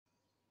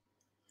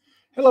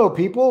Hello,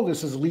 people.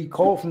 This is Lee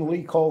Cole from the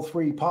Lee Cole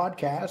 3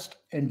 podcast,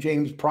 and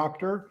James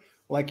Proctor,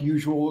 like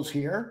usual, is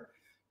here.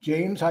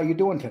 James, how you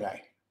doing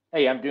today?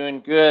 Hey, I'm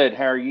doing good.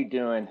 How are you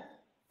doing?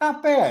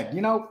 Not bad.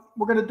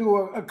 We're going to do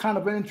a kind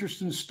of an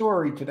interesting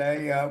story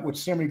today with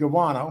Sammy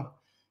Gravano. And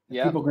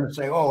Yep. people are going to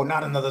say, oh,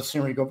 not another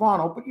Sammy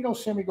Gravano. But,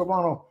 Sammy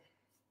Gravano,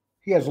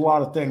 he has a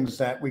lot of things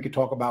that we could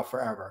talk about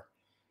forever.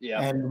 Yep.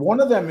 And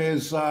one of them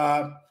is,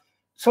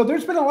 so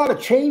there's been a lot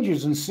of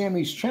changes in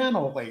Sammy's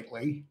channel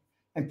lately.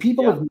 And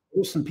people Yep. have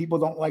noticed and people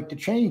don't like the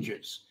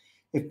changes.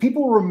 If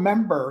people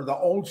remember the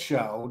old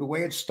show, the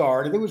way it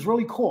started, it was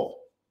really cool.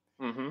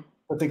 Mm-hmm.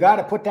 But the guy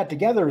to put that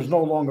together is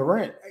no longer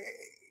in.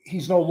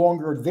 He's no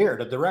longer there,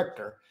 the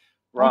director.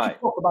 Why don't you Right.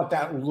 talk about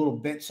that a little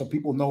bit so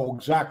people know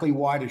exactly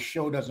why the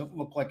show doesn't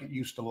look like it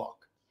used to look?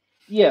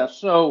 Yeah.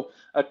 So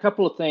a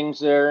couple of things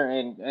there,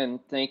 and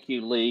thank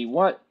you, Lee.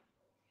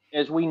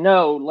 As we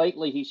know,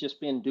 lately he's just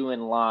been doing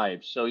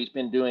lives. So he's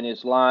been doing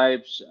his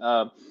lives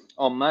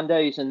on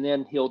Mondays, and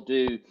then he'll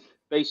do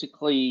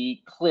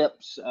basically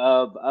clips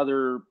of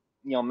other,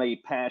 maybe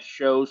past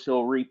shows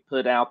he'll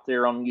re-put out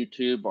there on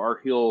YouTube, or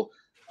he'll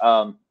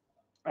um,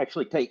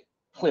 actually take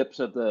clips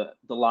of the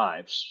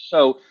lives.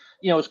 So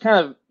it's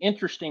kind of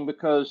interesting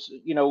because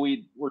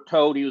we were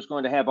told he was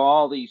going to have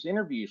all these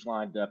interviews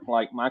lined up,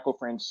 like Michael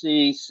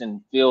Francis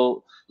and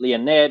Phil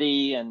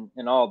Leonetti and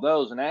all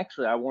those. And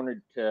actually, I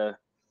wanted to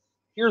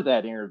hear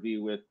that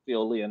interview with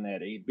Phil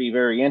Leonetti. It'd be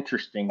very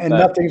interesting. And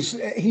But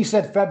he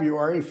said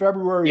February.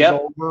 February's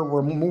yep, over.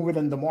 We're moving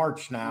into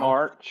March now.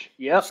 March.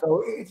 Yep.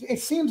 So it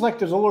seems like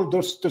there's a little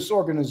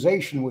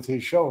disorganization with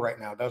his show right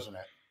now, doesn't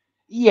it?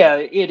 Yeah,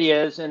 it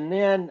is. And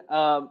then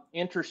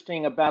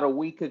interesting, about a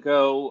week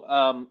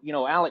ago,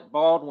 Alec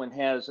Baldwin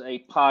has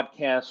a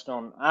podcast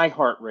on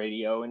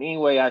iHeartRadio. And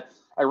anyway,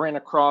 I ran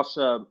across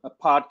a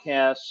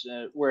podcast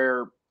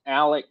where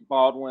Alec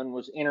Baldwin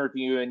was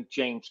interviewing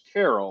James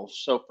Carroll.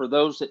 So for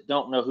those that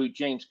don't know who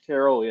James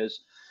Carroll is,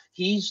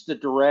 he's the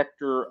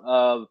director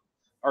of,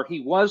 or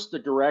he was the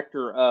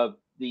director of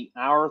the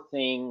Our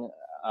Thing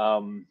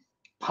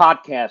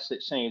podcast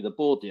that Sammy the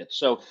Bull did.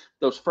 So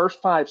those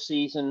first 5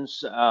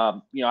 seasons,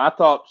 I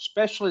thought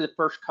especially the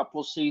first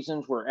couple of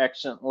seasons were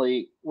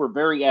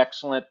very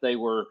excellent. They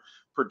were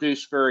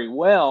produced very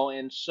well.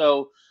 And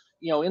so,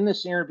 in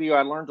this interview,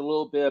 I learned a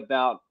little bit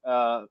about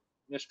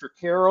Mr.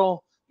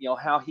 Carroll,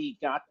 how he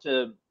got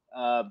to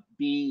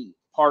be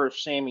part of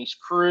Sammy's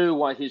crew,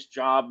 what his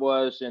job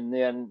was, and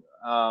then,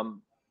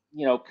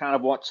 kind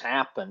of what's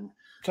happened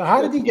So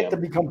how did with he get to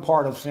him. become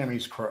part of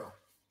Sammy's crew?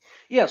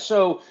 Yeah,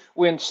 so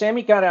when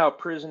Sammy got out of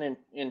prison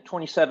in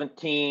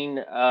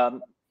 2017,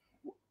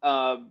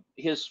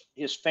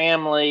 his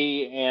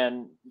family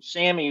and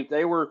Sammy,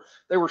 they were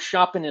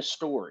shopping his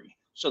story.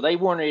 So they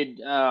wanted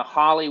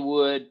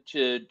Hollywood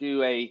to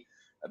do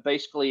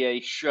basically a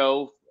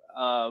show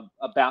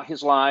about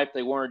his life.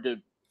 They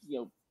wanted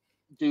to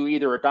do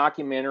either a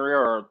documentary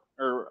or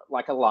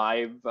like a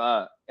live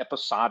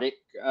episodic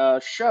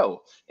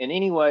show. And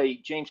anyway,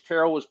 James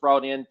Carroll was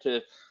brought in to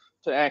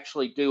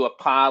actually do a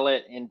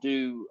pilot and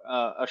do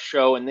a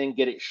show and then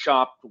get it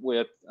shopped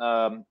with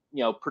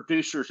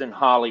producers in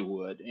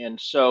Hollywood. And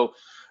so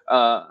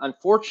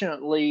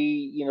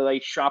unfortunately, they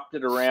shopped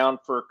it around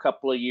for a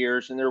couple of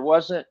years and there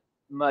wasn't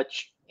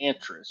much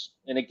interest.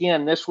 And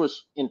again, this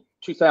was in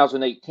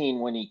 2018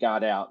 when he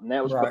got out, and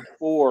that was Right.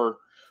 before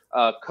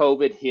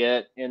COVID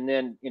hit. And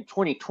then in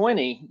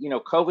 2020,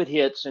 COVID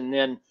hits, and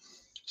then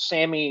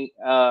Sammy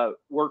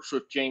works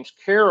with James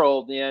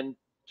Carroll then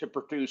to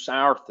produce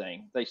Our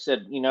Thing. They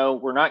said,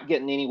 we're not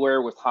getting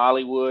anywhere with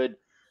Hollywood.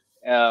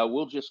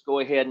 We'll just go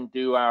ahead and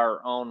do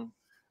our own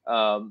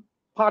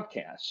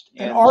podcast.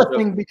 And And our so,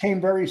 thing became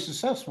very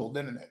successful,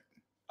 didn't it?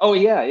 oh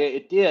yeah,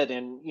 it did.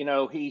 And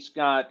he's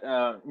got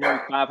nearly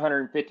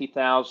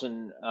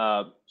 550,000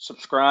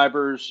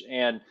 subscribers,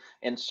 and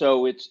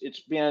so it's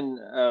been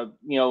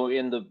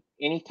in the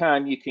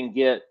anytime you can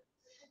get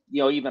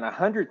even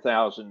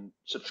 100,000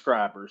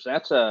 subscribers,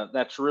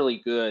 that's really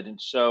good. And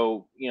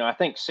so I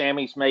think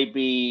Sammy's may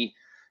be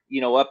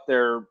up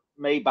there,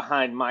 may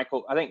behind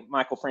Michael. I think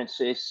Michael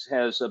Francis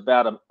has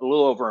about a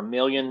little over 1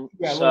 million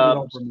Yeah, a little bit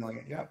over subs. a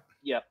million. Yep.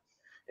 Yep.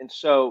 And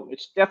so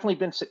it's definitely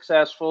been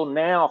successful.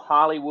 Now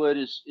Hollywood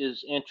is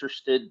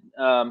interested,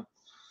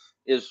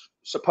 is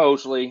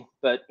supposedly.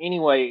 But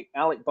anyway,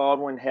 Alec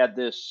Baldwin had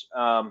this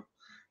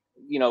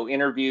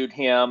interviewed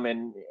him,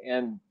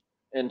 and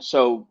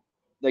so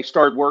they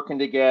started working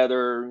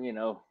together,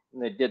 and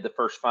they did the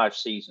first 5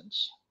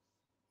 seasons.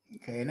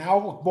 Okay. And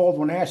Alec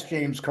Baldwin asked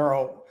James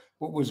Carroll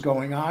what was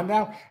going on.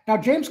 Now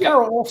James Yep.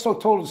 Carroll also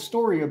told a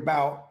story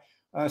about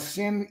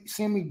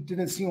Sammy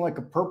didn't seem like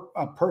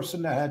a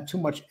person that had too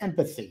much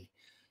empathy,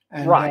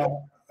 and Right.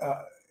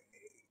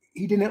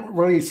 he didn't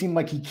really seem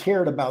like he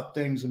cared about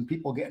things and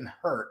people getting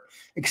hurt.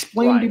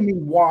 Explain to Right. me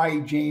why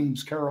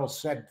James Carroll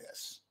said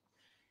this.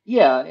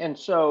 Yeah. And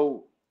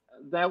so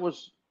that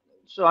was,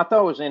 so I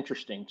thought it was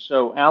interesting.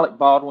 So Alec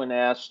Baldwin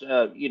asked,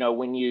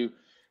 when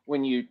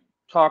you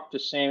talk to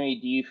Sammy,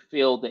 do you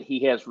feel that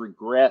he has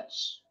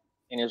regrets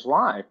in his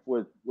life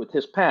with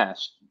his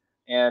past?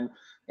 And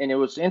and it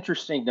was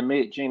interesting to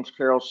me that James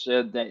Carroll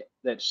said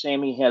that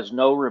Sammy has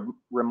no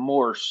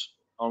remorse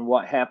on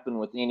what happened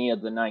with any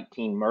of the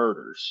 19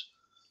 murders.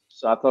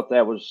 So I thought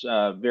that was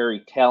very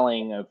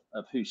telling of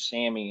who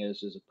Sammy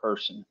is as a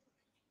person.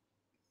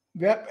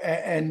 Yep,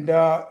 and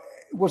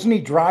wasn't he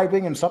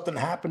driving and something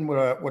happened with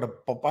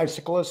a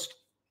bicyclist?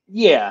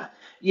 Yeah,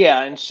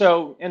 yeah,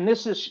 and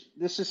this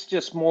is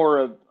just more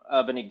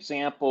of an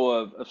example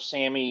of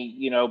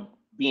Sammy,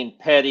 being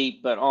petty,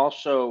 but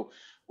also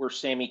where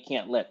Sammy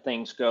can't let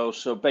things go.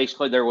 So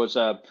basically, there was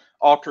a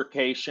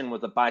altercation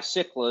with a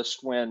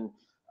bicyclist when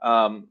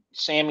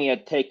Sammy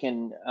had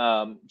taken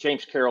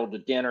James Carroll to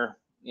dinner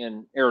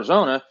in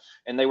Arizona,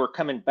 and they were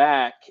coming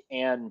back.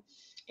 And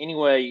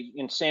anyway,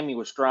 and Sammy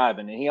was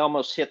driving, and he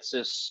almost hits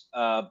this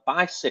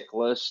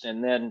bicyclist,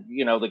 and then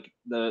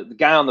the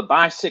guy on the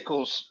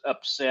bicycle's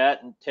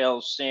upset and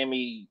tells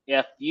Sammy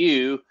 "F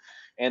you,"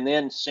 and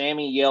then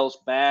Sammy yells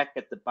back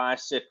at the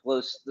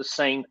bicyclist the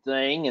same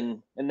thing,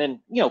 and then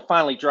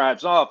finally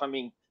drives off. I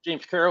mean,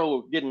 James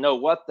Carroll didn't know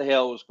what the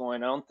hell was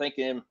going on,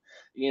 thinking,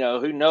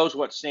 who knows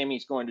what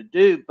Sammy's going to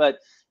do, but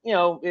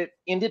it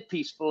ended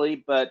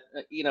peacefully, but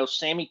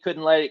Sammy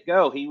couldn't let it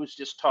go. He was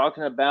just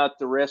talking about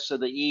the rest of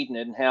the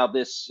evening and how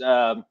this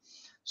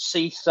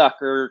sea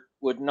sucker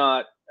would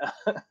not,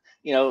 So thought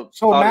it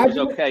was imagine,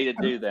 okay to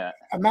do that.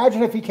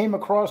 imagine if he came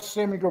across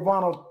Sammy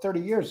Gravano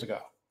 30 years ago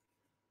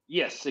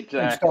Yes, and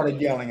exactly.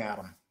 started yelling at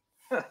him.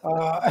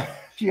 And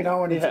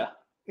Yeah.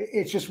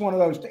 it's just one of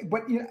those.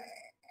 But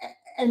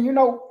and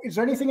is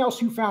there anything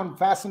else you found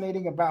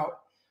fascinating about?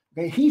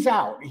 Okay, he's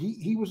out.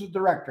 He was a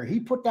director. He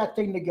put that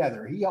thing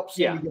together. He helped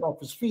Sammy Yeah. get off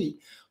his feet.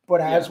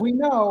 But as Yeah. we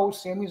know,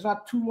 Sammy's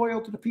not too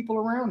loyal to the people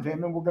around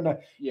him, and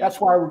Yeah.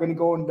 that's why we're gonna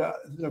go into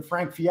the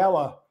Frank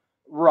Fiala.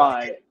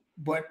 Right.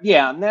 But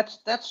Yeah, and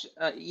that's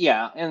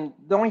yeah. And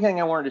the only thing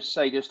I wanted to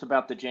say just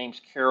about the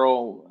James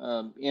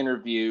Carroll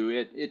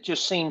interview, it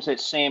just seems that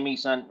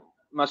Sammy's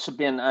must have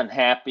been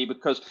unhappy,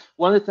 because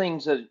one of the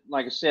things that,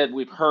 like I said,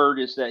 we've heard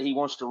is that he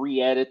wants to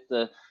re-edit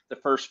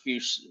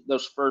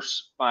those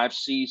first 5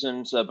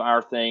 seasons of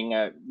Our Thing.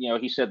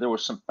 He said there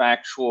was some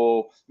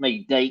factual,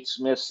 maybe dates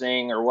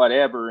missing or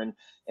whatever,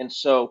 and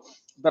so,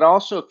 but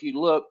also if you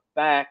look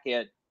back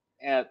at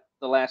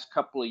the last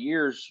couple of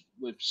years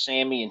with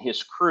Sammy and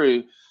his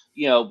crew,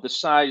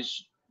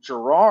 besides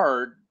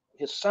Gerard,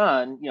 his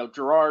son,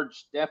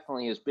 Gerard's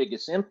definitely his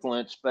biggest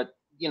influence, but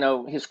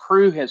his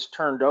crew has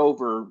turned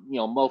over,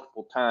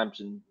 multiple times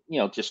in,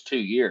 just 2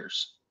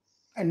 years.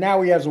 and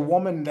now he has a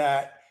woman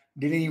that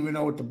didn't even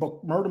know what the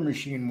book Murder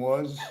Machine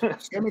was.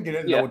 Sammy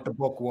didn't know Yeah. what the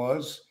book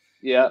was.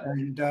 Yeah.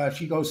 And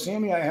she goes,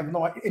 Sammy, I have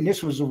no idea. And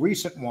this was a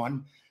recent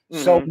one.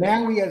 So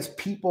now he has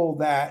people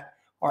that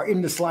are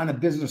in this line of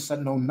business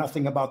that know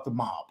nothing about the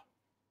mob.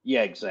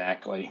 Yeah,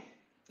 exactly.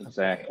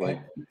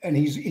 Exactly. And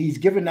he's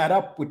given that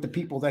up with the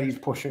people that he's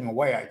pushing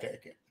away, I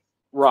take it.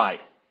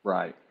 Right.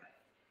 Right.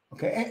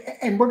 Okay.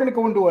 And we're going to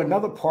go into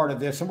another part of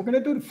this, and we're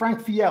going to do the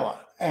Frank Fiala.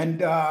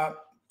 And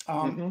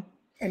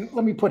and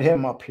let me put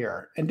him up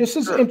here. And this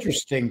is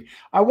interesting.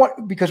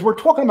 Because we're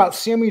talking about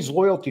Sammy's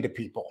loyalty to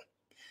people.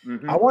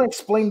 I want to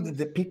explain to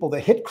the people, the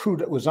hit crew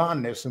that was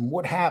on this, and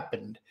what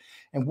happened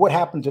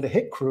to the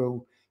hit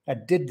crew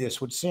that did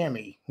this with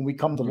Sammy when we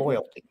come to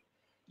loyalty.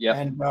 Yeah.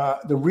 And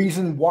the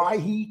reason why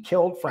he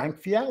killed Frank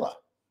Fiala.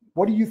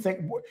 What do you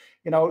think?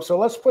 So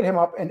let's put him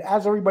up. And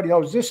as everybody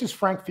knows, this is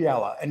Frank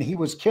Fiala, and he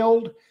was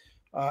killed.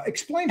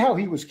 Explain how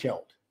he was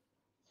killed.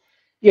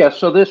 Yeah,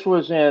 so this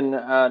was in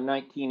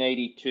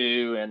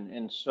 1982,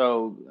 and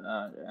so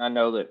I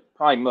know that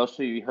probably most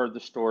of you heard the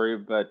story,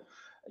 but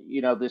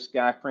this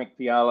guy Frank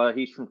Fiala,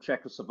 he's from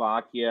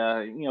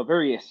Czechoslovakia,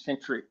 very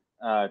eccentric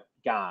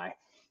guy,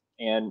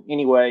 and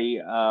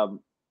anyway, a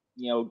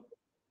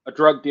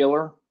drug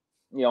dealer,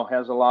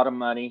 has a lot of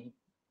money,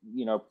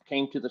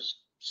 came to the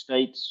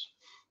States,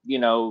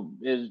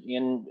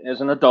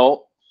 as an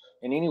adult,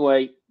 and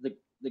anyway,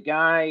 the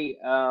guy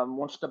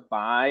wants to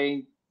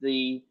buy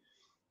the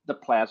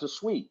Plaza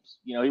Suites.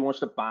 He wants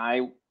to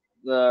buy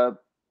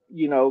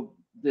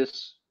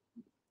this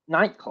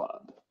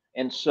nightclub.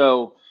 And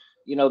so,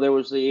 there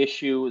was the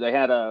issue. They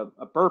had a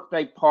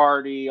birthday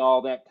party,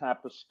 all that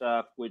type of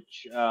stuff,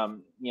 which,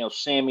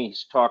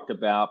 Sammy's talked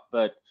about.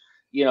 But,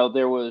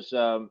 there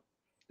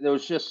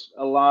was just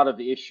a lot of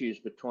issues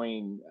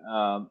between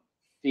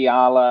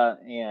Fiala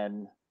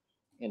and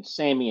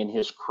Sammy and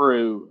his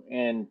crew.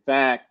 In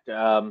fact,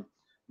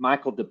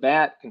 Michael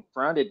DeBat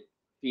confronted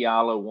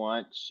Fiala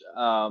once.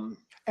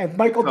 And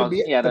Michael because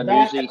he had an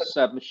Uzi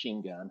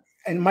submachine gun.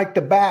 And Mike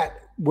DeBat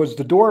was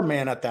the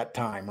doorman at that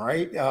time,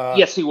 right?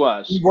 Yes, he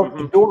was. He worked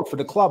the door for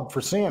the club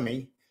for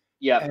Sammy.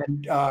 Yeah.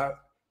 And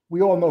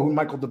we all know who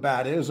Michael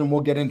DeBat is, and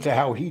we'll get into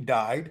how he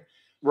died.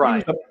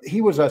 Right.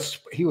 He was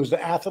the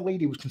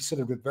athlete. He was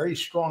considered a very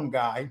strong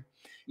guy.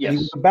 Yes. He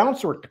was a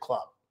bouncer at the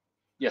club.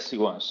 Yes, he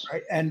was.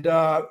 Right.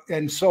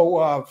 And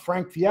so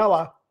Frank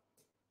Fiala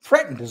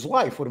threatened his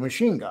life with a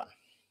machine gun.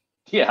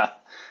 Yeah.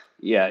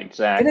 Yeah,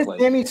 exactly. Didn't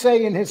Sammy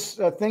say in his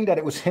thing that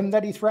it was him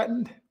that he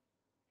threatened?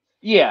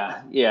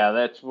 Yeah, yeah,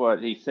 that's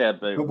what he said,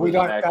 but it we was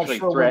got actually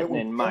sure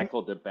threatening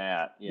Michael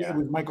DeBat. Yeah, Yeah. it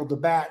was Michael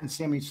DeBat, and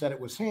Sammy said it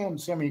was him.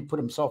 Sammy put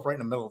himself right in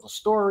the middle of the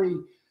story.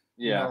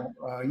 Yeah.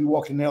 You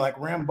walked in there like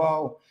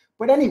Rambo.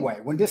 But anyway,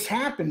 when this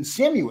happened,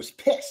 Sammy was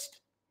pissed.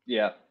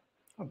 Yeah.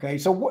 Okay,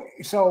 so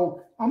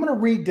I'm going to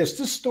read this.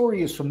 This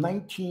story is from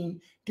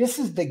This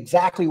is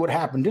exactly what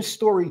happened. This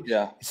story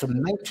is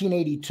from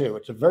 1982.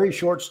 It's a very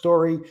short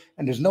story,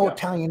 and there's no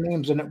Italian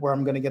names in it where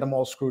I'm going to get them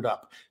all screwed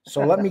up.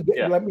 So let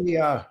me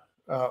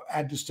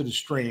add this to the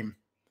stream.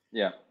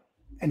 Yeah.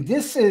 And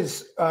this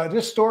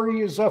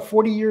story is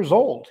 40 years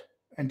old,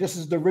 and this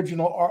is the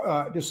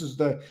original. This is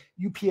the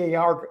UPA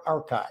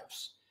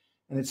archives,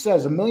 and it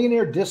says a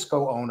millionaire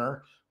disco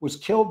owner was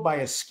killed by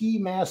a ski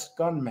mask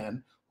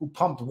gunman who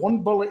pumped one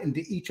bullet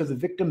into each of the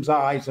victim's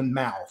eyes and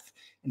mouth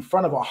in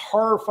front of a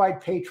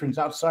horrified patrons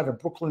outside a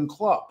Brooklyn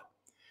club.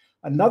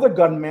 Another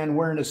gunman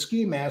wearing a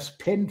ski mask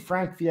pinned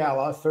Frank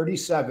Fiala,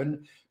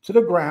 37, to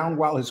the ground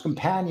while his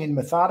companion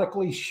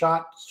methodically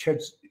shot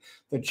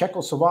the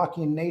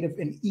Czechoslovakian native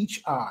in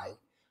each eye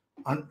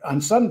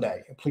on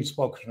Sunday, a police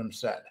spokesman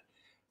said.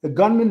 The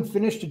gunman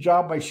finished the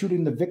job by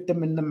shooting the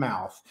victim in the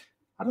mouth.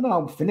 I don't know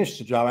how he finished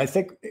the job. I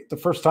think the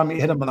first time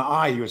he hit him in the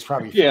eye, he was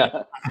probably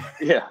yeah.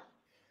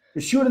 The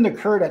shooting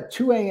occurred at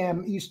 2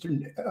 a.m.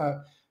 Eastern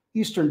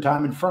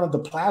time in front of the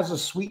Plaza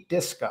Suite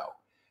Disco.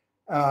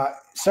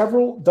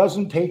 Several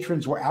dozen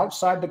patrons were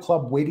outside the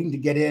club waiting to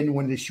get in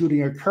when the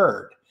shooting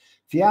occurred.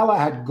 Fiala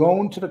had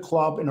gone to the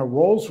club in a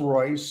Rolls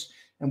Royce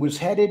and was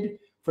headed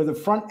for the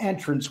front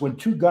entrance when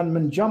two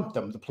gunmen jumped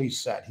him, the police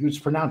said. He was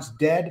pronounced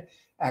dead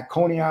at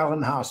Coney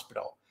Island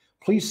Hospital.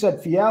 Police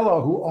said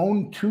Fiala, who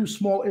owned two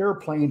small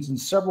airplanes and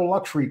several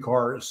luxury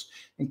cars,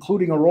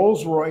 including a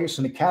Rolls Royce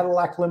and a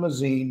Cadillac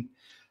limousine,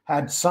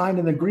 had signed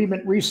an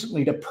agreement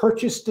recently to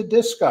purchase the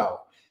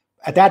disco.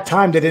 At that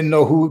time, they didn't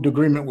know who the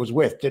agreement was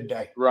with, did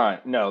they?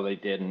 Right. No, they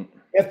didn't.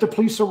 After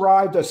police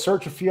arrived, a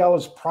search of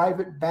Fiala's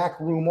private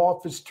backroom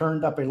office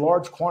turned up a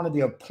large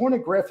quantity of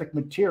pornographic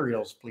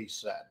materials, police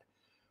said.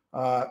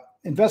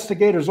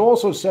 Investigators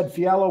also said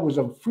Fiala was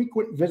a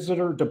frequent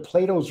visitor to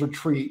Plato's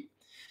Retreat,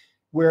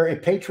 where a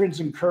patron's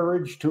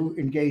encouraged to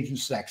engage in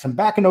sex. And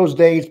back in those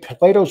days,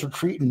 Plato's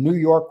Retreat in New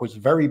York was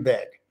very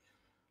big.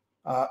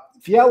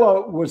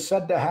 Fiala was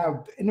said to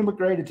have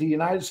immigrated to the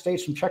United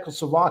States from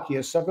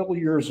Czechoslovakia several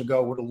years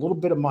ago with a little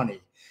bit of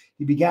money.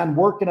 He began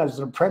working as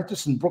an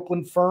apprentice in a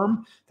Brooklyn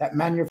firm that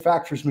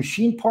manufactures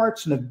machine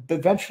parts and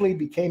eventually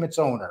became its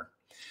owner.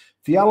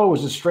 Fiala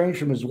was estranged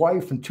from his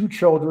wife and two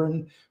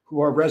children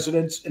who are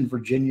residents in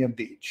Virginia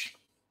Beach.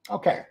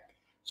 Okay,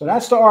 so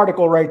that's the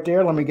article right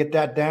there. Let me get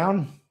that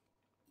down.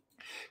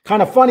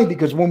 Kind of funny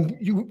because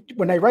when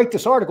they write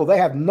this article, they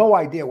have no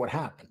idea what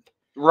happened.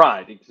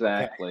 Right,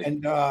 exactly. Okay.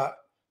 And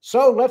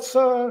so let's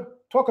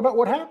talk about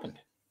what happened.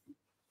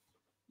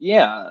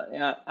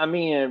 Yeah, I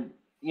mean,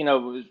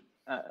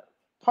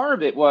 part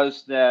of it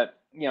was that,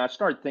 I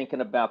started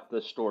thinking about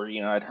the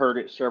story. I'd heard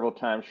it several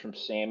times from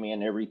Sammy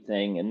and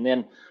everything. And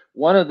then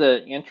one of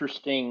the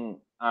interesting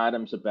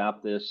items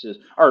about this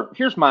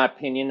here's my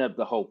opinion of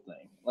the whole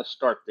thing. Let's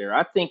start there.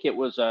 I think it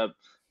was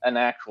an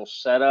actual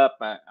setup.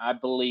 I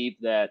believe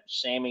that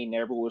Sammy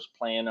never was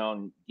planning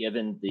on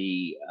giving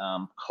the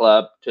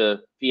club to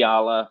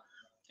Fiala.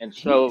 And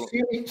so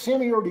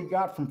Sammy already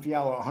got from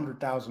Fiala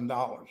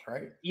 $100,000,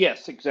 right?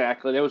 Yes,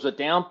 exactly. There was a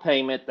down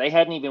payment. They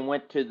hadn't even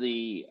went to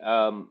the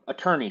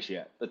attorneys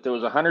yet, but there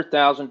was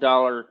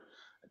 $100,000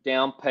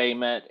 down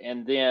payment,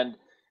 and then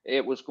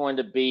it was going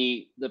to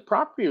be, the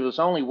property was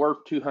only worth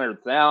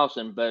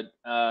 $200,000, but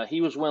he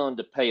was willing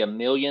to pay $1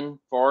 million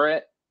for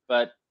it,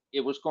 but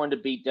it was going to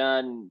be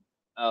done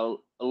a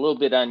little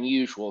bit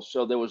unusual.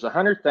 So there was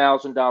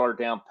 $100,000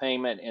 down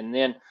payment, and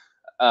then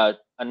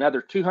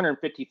another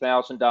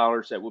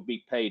 $250,000 that would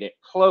be paid at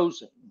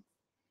closing.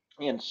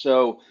 And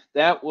so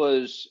that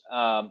was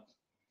on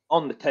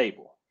the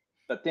table.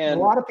 But then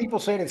a lot of people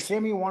say that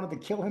Sammy wanted to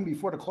kill him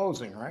before the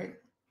closing, right?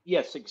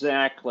 Yes,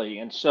 exactly.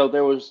 And so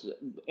there's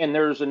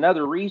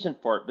another reason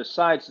for it.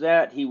 Besides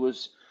that, he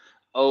was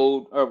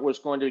owed, or was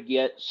going to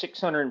get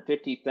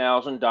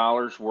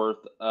 $650,000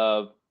 worth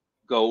of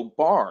gold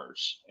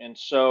bars. And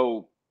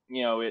so,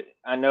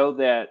 I know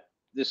that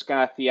this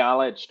guy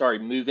Fiala had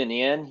started moving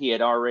in. He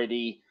had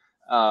already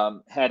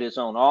had his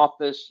own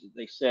office.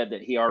 They said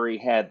that he already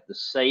had the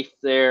safe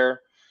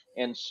there.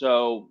 And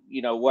so,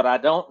 what I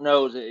don't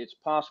know is it's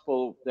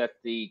possible that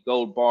the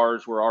gold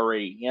bars were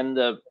already in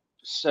the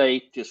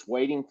safe, just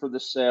waiting for the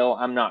sale.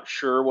 I'm not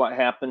sure what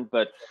happened,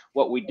 but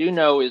what we do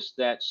know is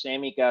that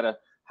Sammy got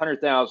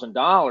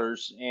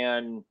 $100,000,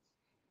 and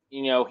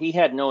he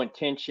had no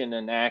intention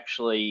in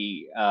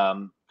actually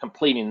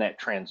completing that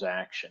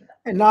transaction.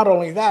 And not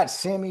only that,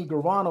 Sammy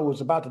Gravano was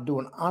about to do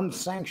an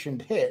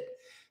unsanctioned hit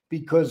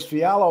because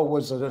Fiala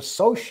was an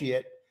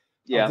associate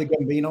of the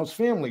Gambino's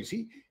families.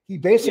 He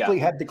basically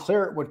had to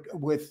clear it with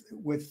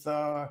what's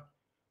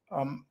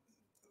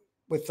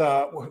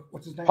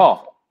his name?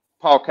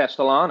 Paul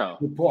Castellano.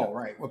 With Paul,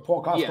 right? With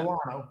Paul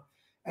Castellano,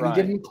 and he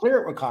didn't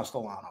clear it with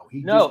Castellano.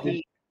 He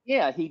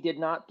Yeah, he did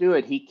not do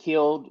it. He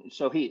killed.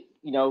 So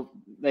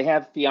they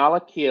have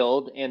Fiala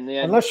killed, and And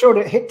then let's show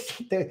the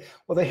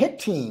hit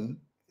team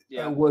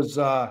yeah, was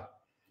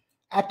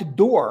at the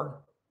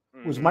door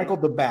was mm-hmm, Michael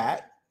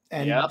DeBat,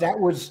 and yep, that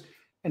was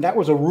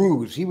a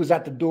ruse. He was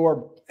at the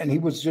door, and he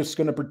was just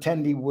going to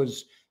pretend he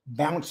was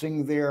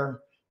bouncing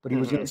there, but he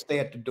was going mm-hmm, to stay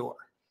at the door.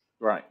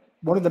 right,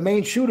 One of the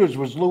main shooters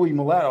was Louis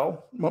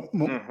Mileto,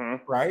 mm-hmm,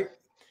 right?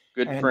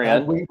 good And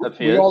friend of we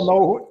all his.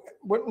 know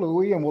what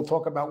Louis, and we'll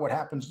talk about what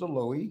happens to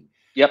Louis.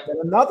 Yep,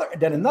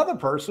 Then another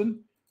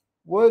person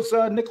was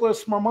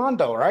Nicholas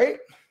Marmondo, right?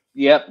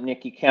 yep,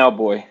 Nicky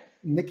Cowboy.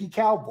 Nicky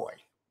Cowboy.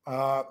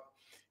 Uh,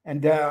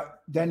 and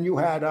then you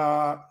had,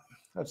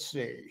 let's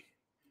see,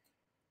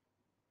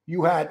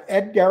 you had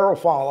Ed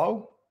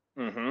Garofalo,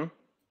 Mm-hmm,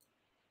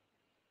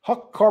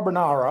 Huck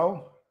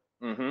Carbonaro,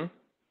 mm-hmm,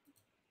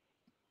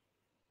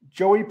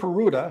 Joey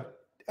Peruta.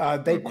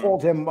 They mm-hmm.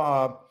 called him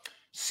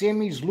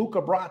Sammy's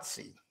Luca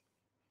Brazzi,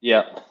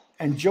 Yep,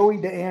 and Joey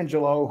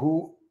D'Angelo,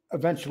 who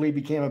eventually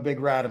became a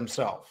big rat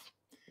himself.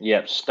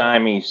 yep,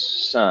 Stymie's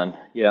son.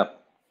 Yep.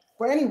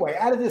 But anyway,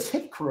 out of this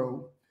hit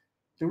crew,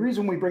 the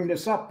reason we bring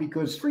this up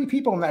because 3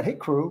 people in that hit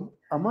crew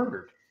are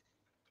murdered.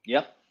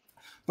 Yep.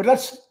 But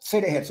let's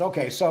say the hits.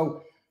 Okay,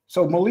 so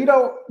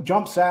Melito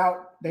jumps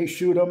out. They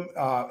shoot him.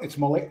 It's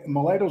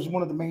Melito's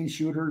one of the main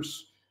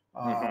shooters.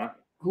 Mm-hmm.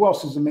 Who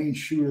else is the main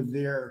shooter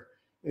there?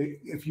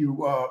 If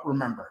you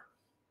remember.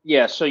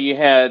 Yeah. So you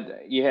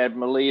had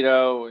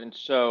Melito, and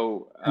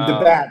so And the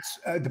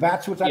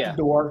bats was at the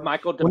door.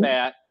 Michael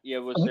DeBat,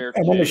 was there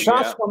and too. when the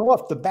shots Yeah. went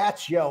off, the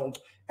bats yelled,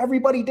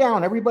 "Everybody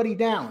down! Everybody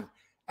down!"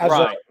 As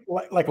Right.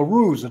 like a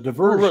ruse, a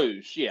diversion.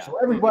 Ruse, yeah. So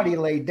everybody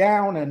laid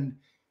down, and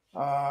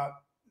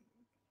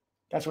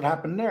that's what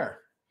happened there.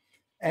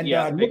 And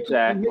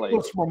exactly.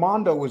 Nicholas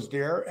Ramondo was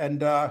there,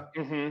 and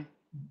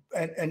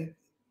and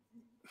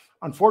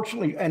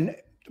unfortunately, and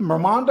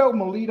Ramondo,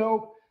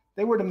 Melito,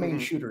 they were the main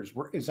shooters.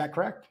 Is that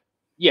correct?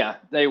 Yeah,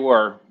 they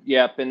were.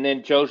 Yep. And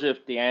then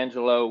Joseph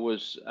D'Angelo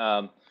was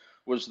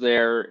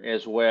there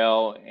as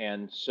well,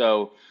 and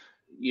so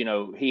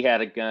he had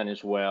a gun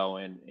as well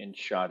and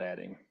shot at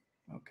him.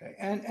 Okay,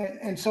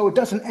 and so it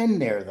doesn't end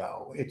there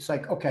though. It's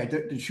like, okay,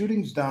 the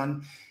shooting's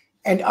done,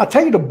 and I'll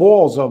tell you the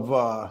balls of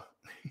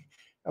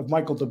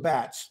Michael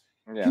DeBats.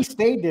 Yeah. He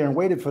stayed there and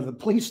waited for the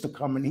police to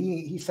come, and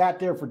he sat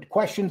there for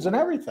questions and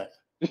everything.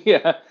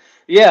 Yeah,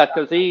 yeah,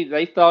 because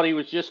they thought he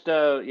was just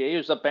he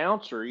was a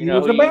bouncer. He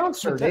was a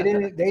bouncer. They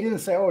didn't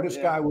say, oh, this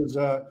guy was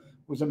a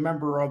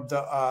member of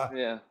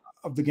the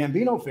of the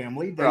Gambino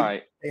family.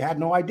 They had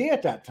no idea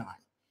at that time.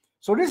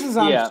 So this is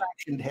on a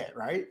sanctioned hit,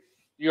 right?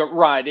 You're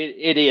right.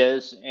 It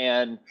is,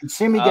 and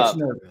Sammy gets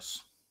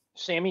nervous.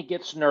 Sammy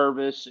gets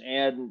nervous,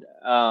 and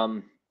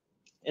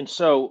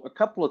so a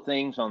couple of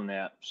things on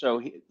that.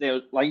 So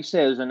like you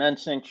said, it was an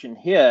unsanctioned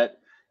hit,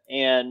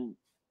 and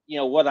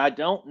what I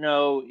don't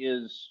know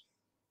is,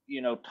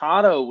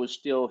 Tato was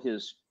still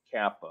his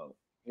capo,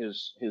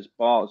 his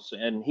boss,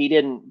 and he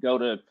didn't go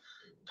to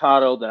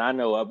Tato that I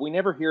know of. We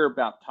never hear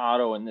about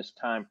Tato in this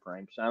time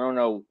frame, so I don't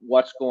know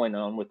what's going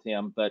on with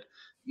him. But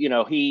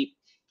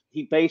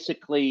he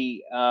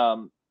basically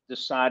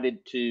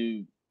decided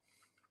to,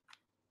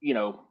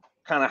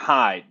 kind of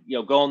hide,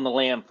 go on the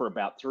lam for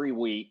about 3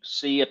 weeks,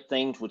 see if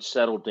things would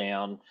settle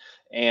down,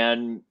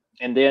 and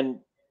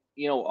then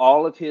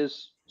all of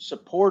his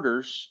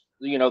supporters,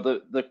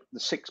 the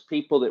 6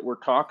 people that we're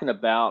talking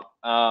about,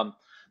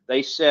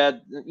 they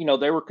said,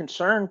 they were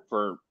concerned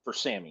for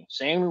Sammy.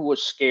 Sammy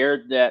was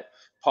scared that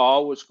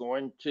Paul was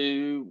going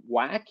to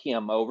whack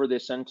him over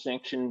this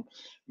unsanctioned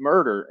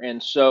murder,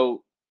 and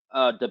so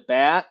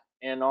DeBat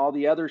and all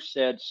the others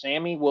said,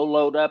 Sammy, we'll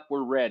load up,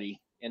 we're ready.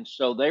 And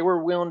so they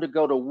were willing to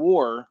go to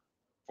war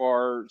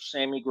for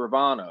Sammy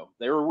Gravano.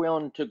 They were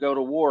willing to go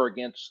to war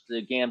against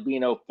the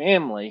Gambino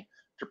family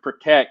to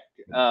protect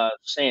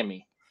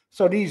Sammy.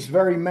 So these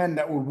very men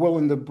that were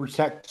willing to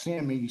protect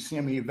Sammy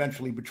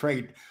eventually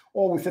betrayed,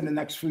 all within the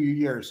next few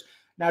years.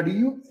 Now, do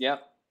you?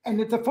 Yep. And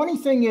the funny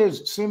thing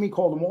is, Sammy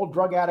called them all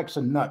drug addicts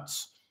and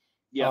nuts.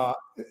 Yeah.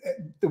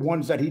 The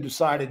ones that he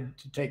decided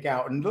to take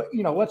out. And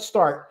let's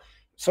start.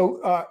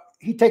 So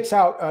he takes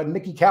out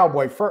Nicky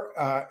Cowboy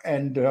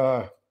and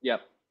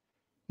yep.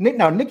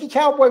 Now Nicky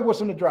Cowboy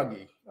wasn't a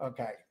druggie.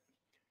 Okay.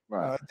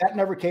 Right. That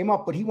never came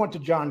up, but he went to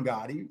John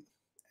Gotti,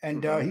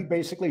 and he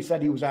basically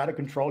said he was out of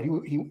control.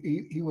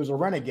 He was a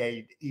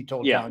renegade. He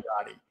told John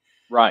Gotti.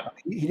 Right.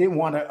 He didn't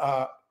want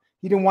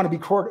to be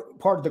part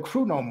of the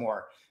crew no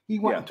more. He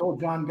went and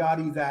told John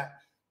Gotti that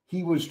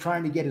he was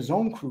trying to get his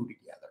own crew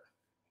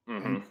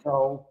together, and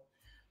so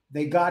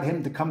they got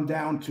him to come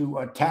down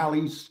to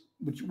Tally's,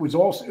 which was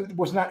also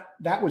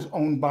that was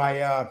owned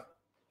by.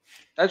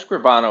 That's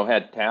Gravano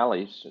had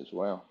Tallies as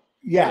well.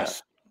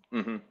 Yes.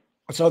 Yeah.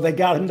 So they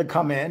got him to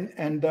come in,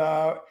 and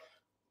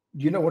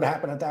you know what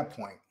happened at that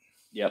point?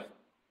 Yep.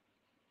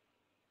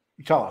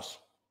 You tell us.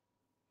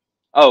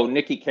 Oh,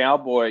 Nicky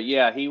Cowboy.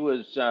 Yeah, he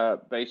was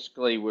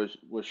basically was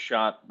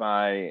shot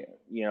by,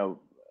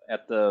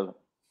 at the,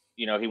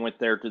 he went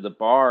there to the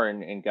bar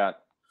and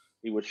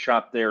he was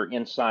shot there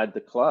inside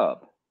the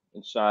club.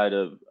 inside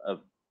of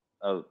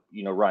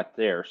right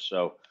there.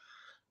 So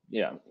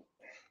yeah,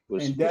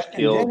 was and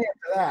killed. then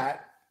after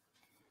that,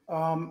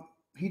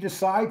 he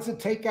decides to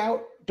take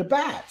out the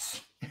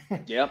bats.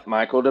 Yep,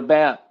 Michael the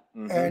Bat.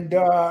 And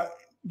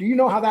do you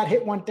know how that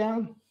hit went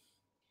down?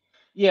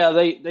 Yeah,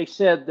 they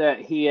said that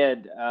he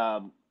had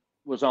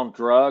was on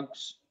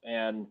drugs,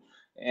 and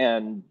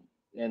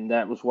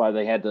that was why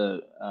they had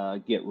to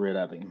get rid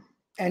of him.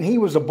 And he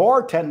was a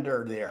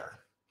bartender there.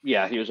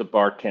 Yeah, he was a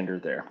bartender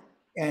there.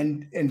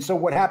 And so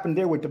what happened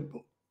there with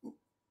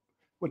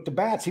the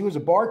bats? He was a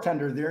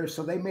bartender there,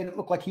 so they made it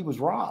look like he was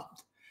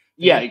robbed.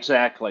 Yeah,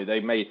 exactly. They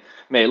made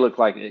it look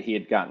like he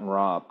had gotten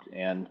robbed,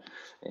 and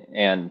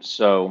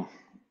so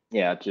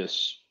yeah,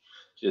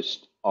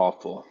 just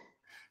awful.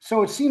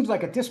 So it seems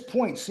like at this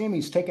point,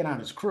 Sammy's taking out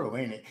his crew,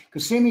 ain't it?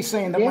 Because Sammy's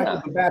saying that Michael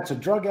the Bat's a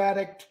drug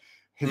addict.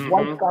 His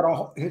wife got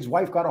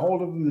a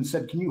hold of him and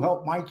said, "Can you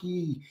help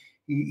Mikey?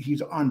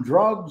 He's on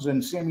drugs."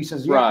 And Sammy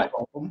says, "Yeah, I'll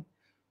help him.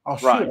 I'll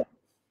shoot him."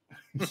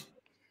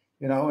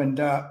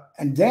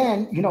 And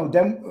then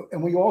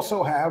and we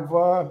also have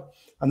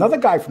another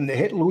guy from the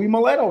hit, Louis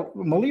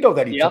Melito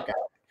that he took out,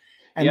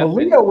 and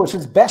Melito was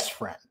his best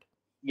friend.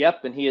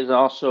 Yep, and he is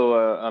also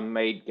a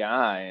made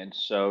guy, and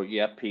so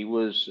he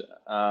was.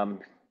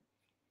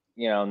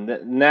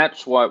 And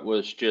that's what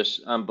was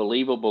just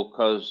unbelievable,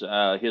 because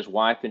his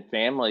wife and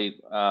family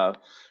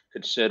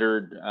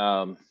considered,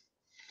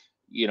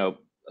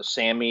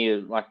 Sammy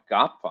like a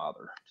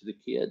godfather to the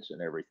kids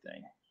and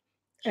everything.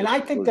 And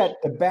I think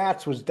that the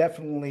Bats was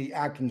definitely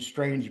acting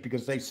strange,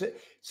 because they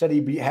said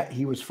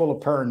he was full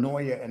of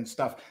paranoia and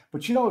stuff.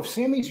 But if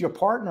Sammy's your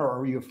partner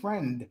or your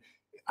friend,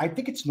 I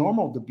think it's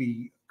normal to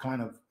be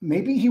kind of,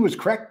 maybe he was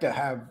correct to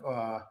have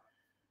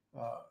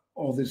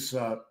all this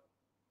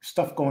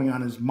stuff going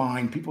on in his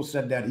mind. People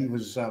said that he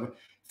was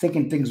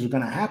thinking things were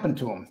going to happen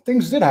to him.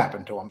 Things did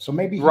happen to him, so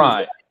maybe he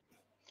was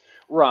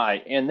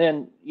right. And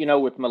then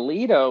with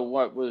Melito,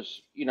 what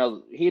was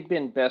he had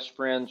been best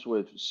friends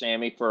with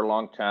Sammy for a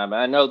long time.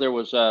 I know there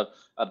was a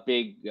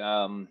big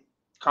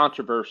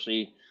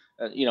controversy.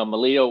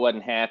 Melito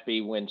wasn't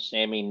happy when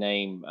Sammy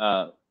named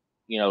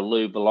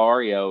Lou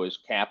Valario as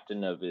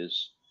captain of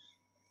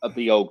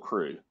the old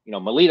crew.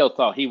 Melito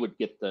thought he would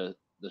get the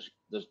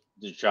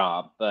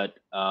job, but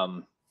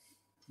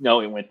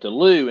no, it went to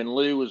Lou, and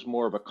Lou was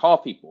more of a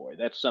coffee boy.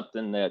 That's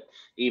something that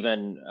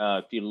even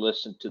if you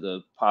listen to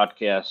the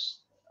podcast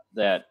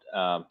that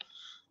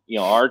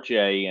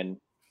RJ and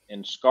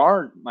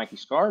Mikey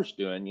Scar's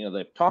doing,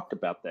 they've talked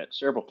about that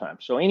several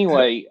times. So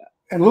anyway,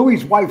 and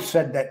Louis's wife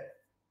said that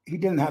he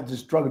didn't have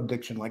this drug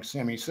addiction like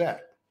Sammy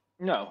said.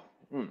 No,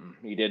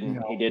 he didn't.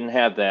 No. He didn't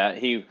have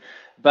that.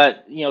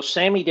 But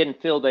Sammy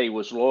didn't feel that he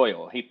was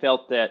loyal. He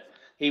felt that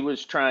he went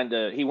to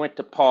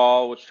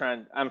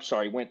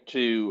went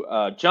to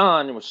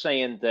John and was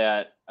saying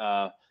that,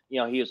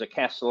 he was a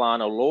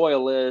Castellano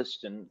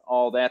loyalist and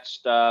all that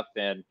stuff.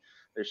 And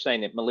they're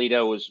saying that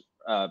Melito was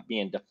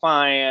being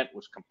defiant,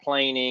 was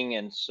complaining.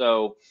 And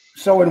so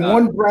in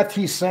one breath,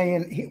 he's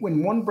saying,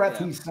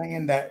 he's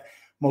saying that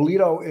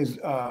Melito is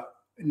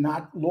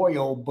not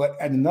loyal, but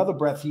at another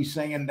breath, he's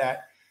saying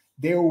that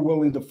they were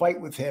willing to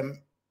fight with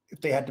him if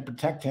they had to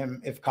protect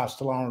him if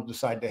Castellano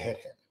decided to hit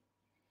him.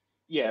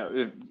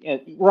 Yeah,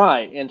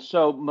 right. And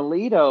so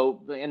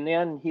Melito, and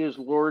then he was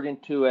lured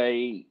into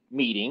a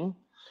meeting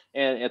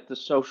at the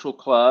social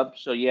club.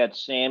 So you had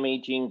Sammy,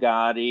 Gene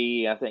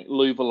Gotti, I think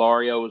Lou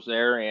Valario was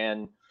there,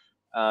 and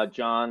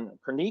John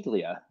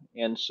Corniglia.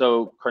 And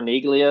so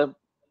Corniglia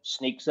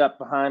sneaks up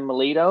behind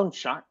Melito and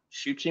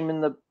shoots him in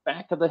the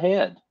back of the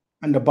head.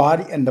 And the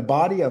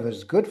body of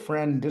his good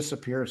friend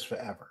disappears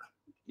forever.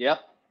 Yep.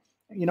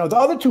 The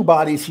other two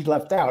bodies he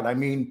left out. I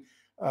mean,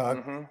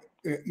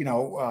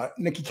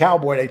 Nicky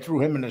Cowboy, they threw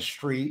him in the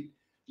street.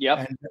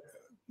 Yep.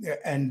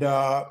 And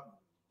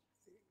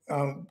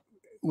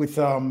with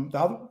the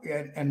other,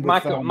 and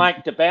with,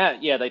 Mike the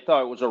Bat, they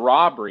thought it was a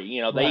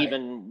robbery. They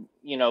even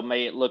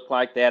made it look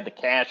like they had the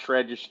cash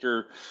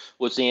register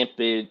was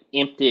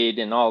emptied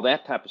and all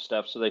that type of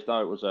stuff. So they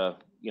thought it was a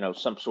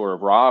some sort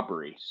of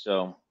robbery.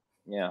 So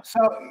yeah. So,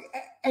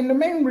 and the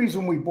main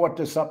reason we brought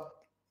this up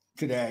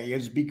today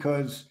is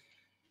because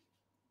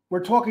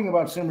we're talking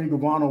about Sammy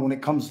Gravano when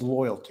it comes to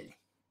loyalty.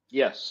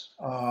 Yes.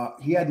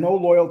 He had no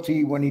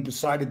loyalty when he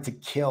decided to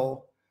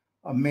kill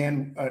a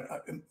man,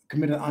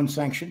 commit an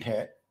unsanctioned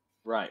hit.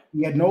 Right.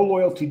 He had no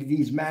loyalty to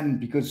these men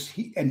because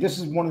and this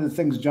is one of the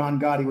things John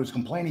Gotti was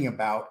complaining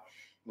about.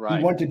 Right.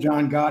 He went to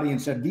John Gotti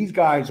and said, these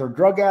guys are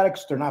drug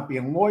addicts. They're not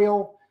being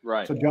loyal.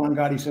 Right. So John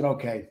Gotti said,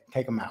 okay,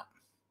 take them out.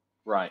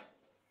 Right.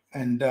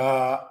 And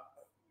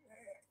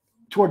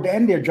toward the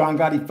end there, John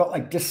Gotti felt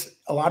like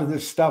a lot of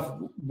this stuff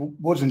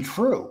wasn't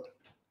true.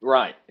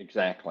 Right.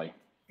 Exactly.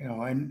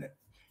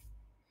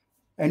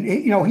 And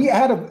he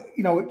had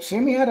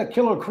Sammy had a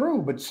killer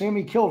crew, but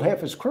Sammy killed half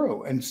his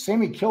crew, and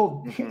Sammy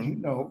killed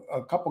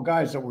a couple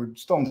guys that were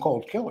stone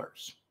cold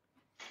killers.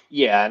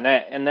 Yeah,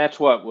 and that's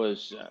what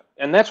was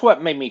and that's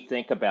what made me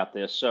think about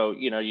this. So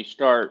you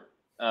start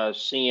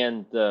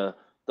seeing the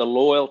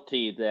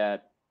loyalty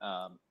that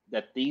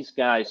that these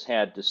guys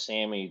had to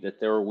Sammy, that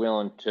they were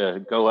willing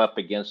to go up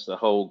against the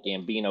whole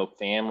Gambino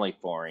family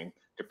for him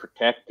to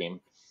protect him.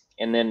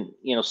 And then,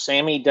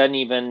 Sammy doesn't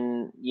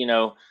even,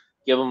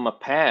 give him a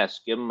pass,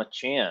 give him a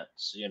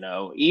chance.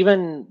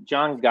 Even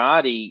John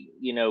Gotti,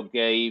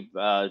 gave,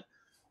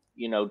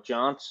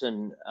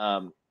 Johnson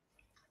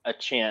a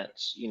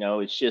chance.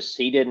 It's just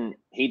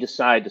he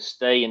decided to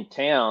stay in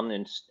town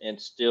and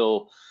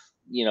still,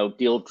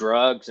 deal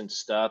drugs and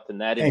stuff.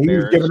 And that And he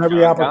was embarrassed given every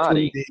John Gotti.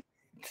 opportunity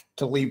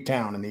to leave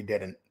town, and he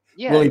didn't.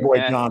 Yeah, Willie Boy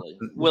exactly.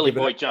 Johnson. Willie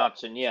Boy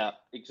Johnson. Yeah,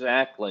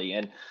 exactly.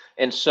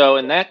 And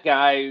so that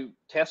guy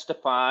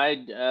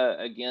testified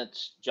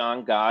against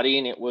John Gotti,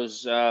 and it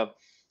was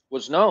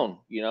known.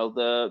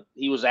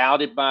 He was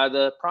outed by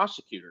the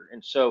prosecutor,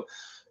 and so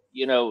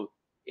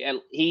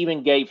and he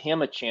even gave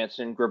him a chance.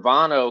 And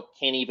Gravano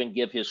can't even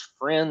give his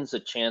friends a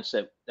chance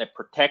that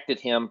protected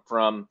him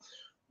from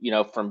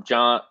from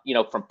John,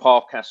 from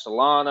Paul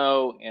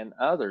Castellano and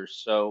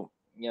others. So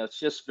it's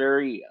just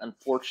very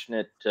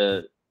unfortunate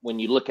when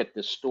you look at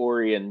this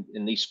story and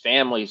these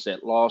families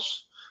that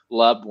lost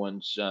loved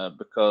ones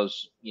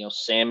because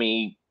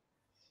Sammy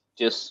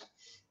just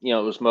it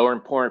was more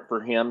important for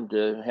him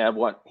to have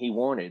what he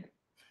wanted.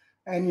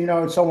 And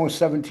it's almost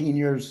 17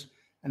 years,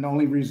 and the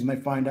only reason they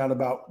find out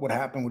about what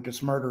happened with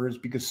this murder is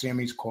because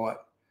Sammy's caught.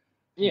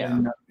 Yeah.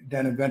 And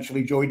then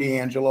eventually Joey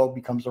D'Angelo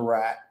becomes a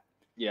rat.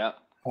 Yeah.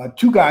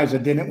 Two guys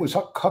that didn't was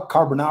Huck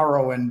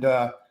Carbonaro and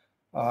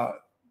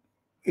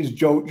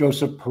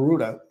Joseph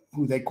Peruta,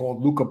 who they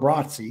called Luca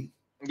Brazzi.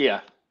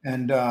 Yeah.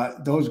 And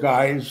those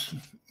guys,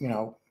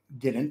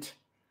 didn't.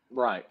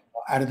 Right.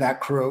 Out of that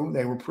crew,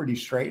 they were pretty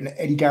straight. And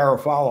Eddie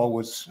Garofalo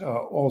was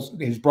also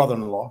his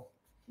brother-in-law.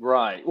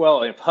 Right.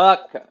 Well, if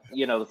Huck,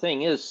 the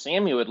thing is,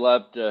 Sammy would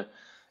love to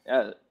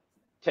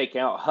take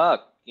out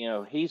Huck.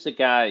 He's the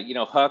guy.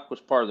 Huck was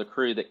part of the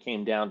crew that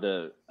came down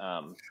to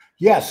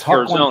yes, Huck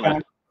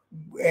Arizona.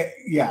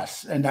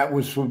 Yes, and that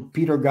was from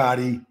Peter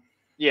Gotti.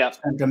 Yeah,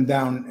 sent them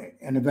down,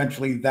 and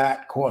eventually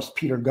that cost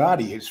Peter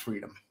Gotti his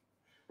freedom.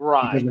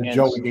 Right. Because of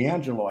Joey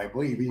D'Angelo, I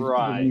believe. He's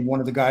one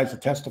of the guys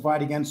that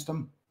testified against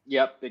him.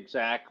 Yep,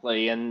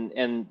 exactly. And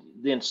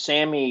then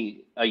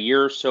Sammy, a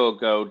year or so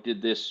ago,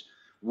 did this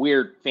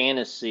weird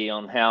fantasy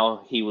on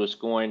how he was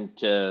going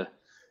to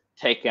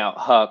take out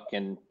Huck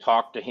and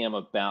talk to him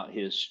about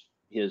his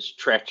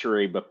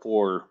treachery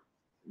before,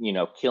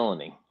 killing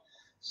him.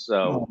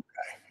 So,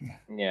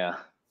 yeah.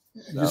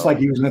 Just like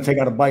he was going to take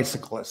out a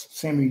bicyclist.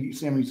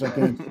 Sammy's like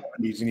in his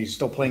 70s, and he's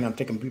still planning on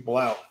taking people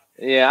out.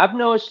 Yeah, I've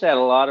noticed that a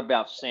lot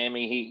about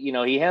Sammy.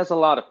 He has a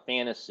lot of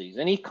fantasies,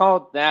 and he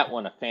called that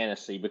one a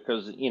fantasy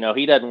because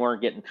he doesn't want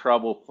to get in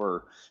trouble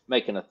for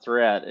making a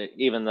threat,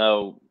 even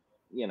though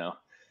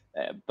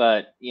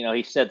but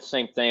he said the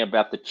same thing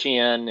about the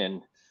chin,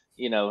 and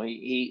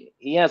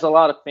he has a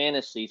lot of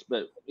fantasies,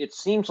 but it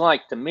seems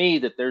like to me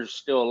that there's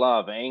still a lot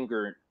of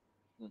anger,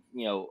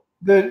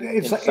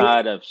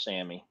 inside of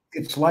Sammy.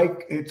 It's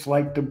like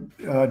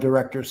the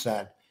director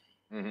said.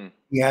 Mm-hmm.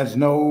 He has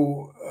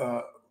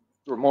no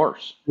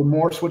remorse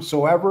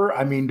whatsoever.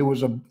 I mean, there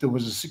was a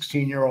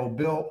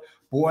 16-year-old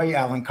boy,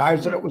 Alan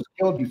Kaiser, that was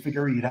killed. You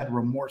figure he had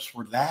remorse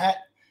for that.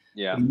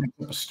 Yeah. He makes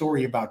up a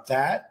story about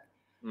that.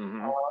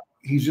 Mm-hmm.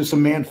 He's just a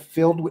man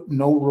filled with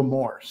no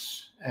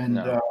remorse. And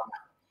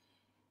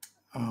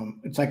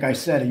it's like I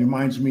said, it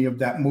reminds me of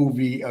that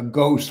movie, A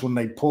Ghost, when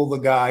they pull the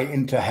guy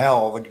into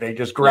hell. Like they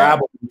just grab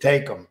him and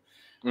take him.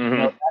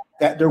 Mm-hmm.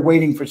 That they're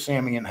waiting for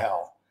Sammy in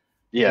hell.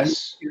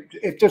 Yes. And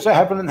if there's a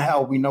heaven and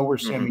hell, we know where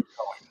Sammy's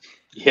going.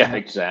 Yeah,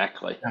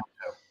 exactly.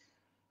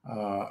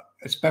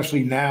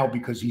 Especially now,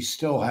 because he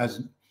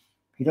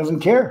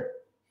doesn't care.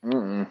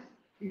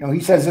 Mm-hmm.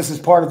 He says this is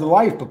part of the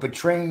life, but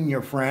betraying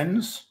your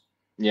friends,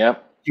 your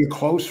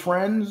close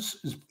friends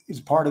is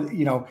part of,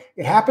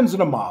 it happens in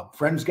a mob.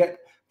 Friends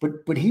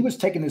but he was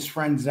taking his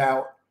friends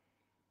out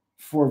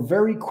for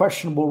very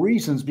questionable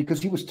reasons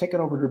because he was taking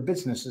over their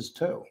businesses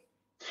too.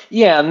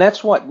 Yeah, and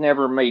that's what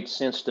never made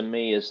sense to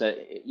me is that,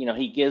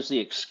 he gives the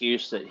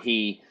excuse that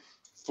he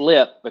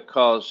flipped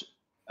because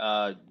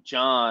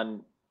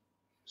John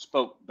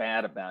spoke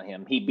bad about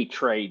him. He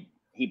betrayed.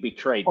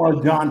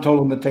 Or John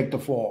told him to take the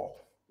fall.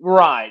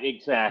 Right,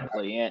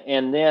 exactly.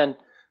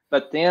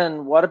 But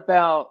then what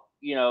about,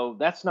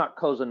 that's not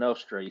Cosa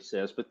Nostra, he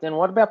says. But then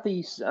what about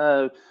these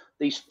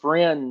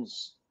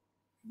friends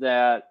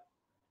that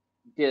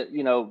did,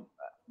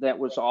 that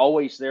was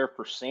always there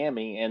for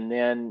Sammy, and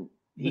then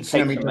he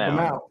takes them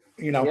out.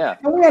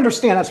 And we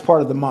understand that's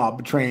part of the mob,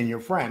 betraying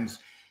your friends.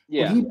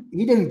 Yeah. But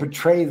he didn't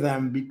betray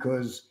them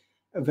because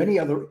of any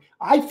other.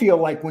 I feel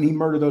like when he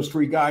murdered those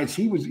three guys,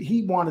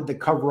 he wanted to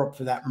cover up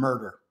for that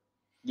murder.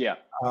 Yeah.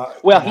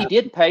 Well, he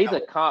did pay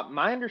the cop.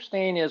 My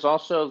understanding is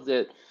also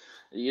that,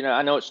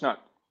 I know it's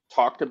not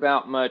talked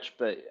about much,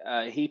 but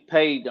he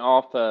paid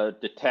off a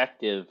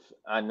detective,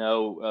 I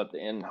know,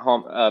 in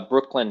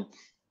Brooklyn,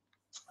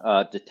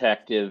 a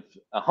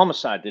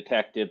homicide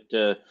detective,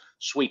 to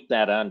sweep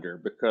that under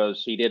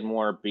because he didn't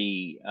want to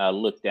be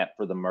looked at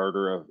for the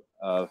murder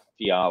of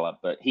Fiala,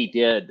 but he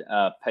did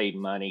pay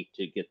money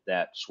to get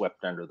that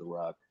swept under the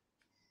rug.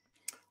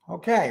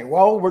 Okay.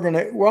 Well,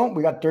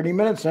 we got 30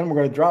 minutes and we're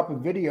going to drop a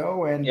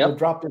video, and we'll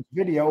drop this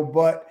video.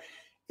 But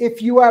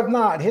if you have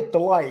not hit the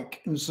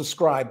like and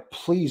subscribe,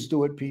 please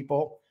do it,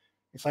 people.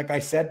 It's like I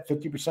said,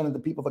 50% of the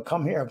people that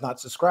come here have not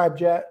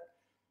subscribed yet,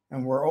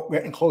 and we're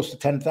getting close to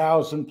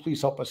 10,000.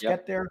 Please help us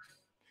get there.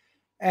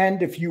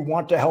 And if you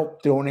want to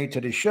help donate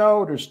to the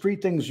show, there's 3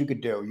 things you could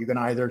do. You can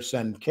either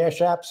send cash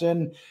apps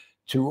in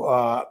to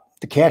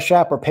the Cash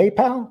App or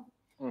PayPal.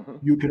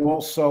 You can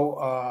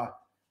also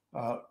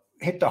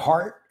hit the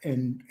heart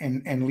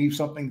and leave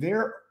something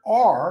there,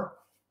 or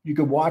you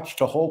could watch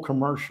the whole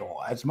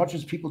commercial. As much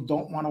as people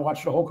don't want to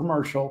watch the whole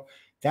commercial,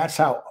 that's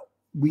how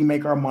we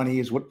make our money,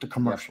 is with the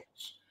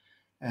commercials.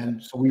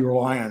 And so we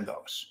rely on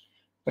those.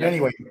 But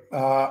anyway,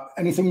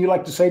 anything you'd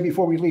like to say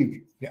before we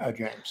leave,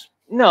 James?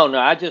 No,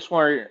 I just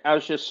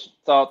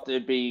thought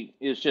it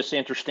was just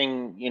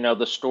interesting,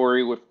 the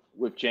story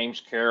with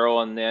James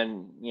Carroll, and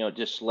then,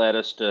 just led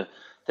us to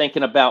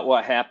thinking about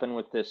what happened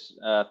with this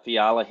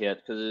Fiala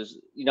hit, because,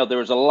 there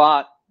was a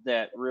lot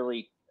that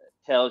really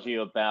tells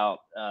you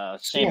about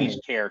Sammy's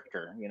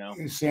character,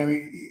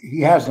 Sammy,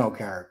 he has no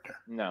character.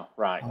 No,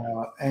 right.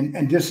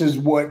 And this is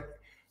what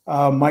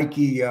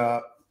Mikey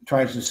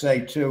tries to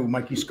say too,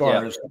 Mikey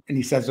Scars, and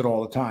he says it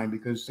all the time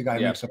because the guy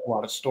makes up a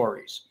lot of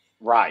stories.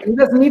 Right. And he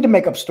doesn't need to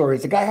make up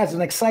stories. The guy has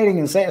an exciting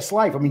and fast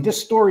life. I mean,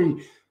 this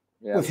story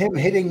with him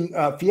hitting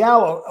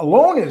Fiala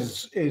alone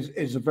is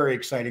a very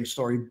exciting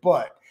story.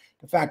 But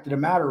the fact of the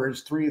matter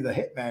is, 3 of the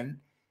hitmen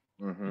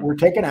were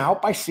taken out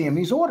by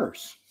Sammy's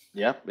orders.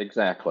 Yep,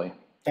 exactly.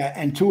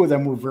 And 2 of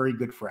them were very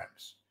good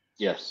friends.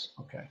 Yes.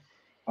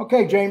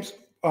 Okay, James.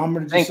 I'm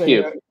going to just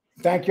say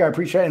thank you. I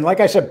appreciate it. And like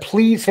I said,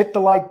 please hit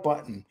the like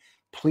button.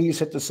 Please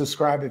hit the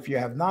subscribe if you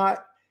have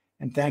not.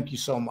 And thank you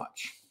so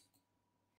much.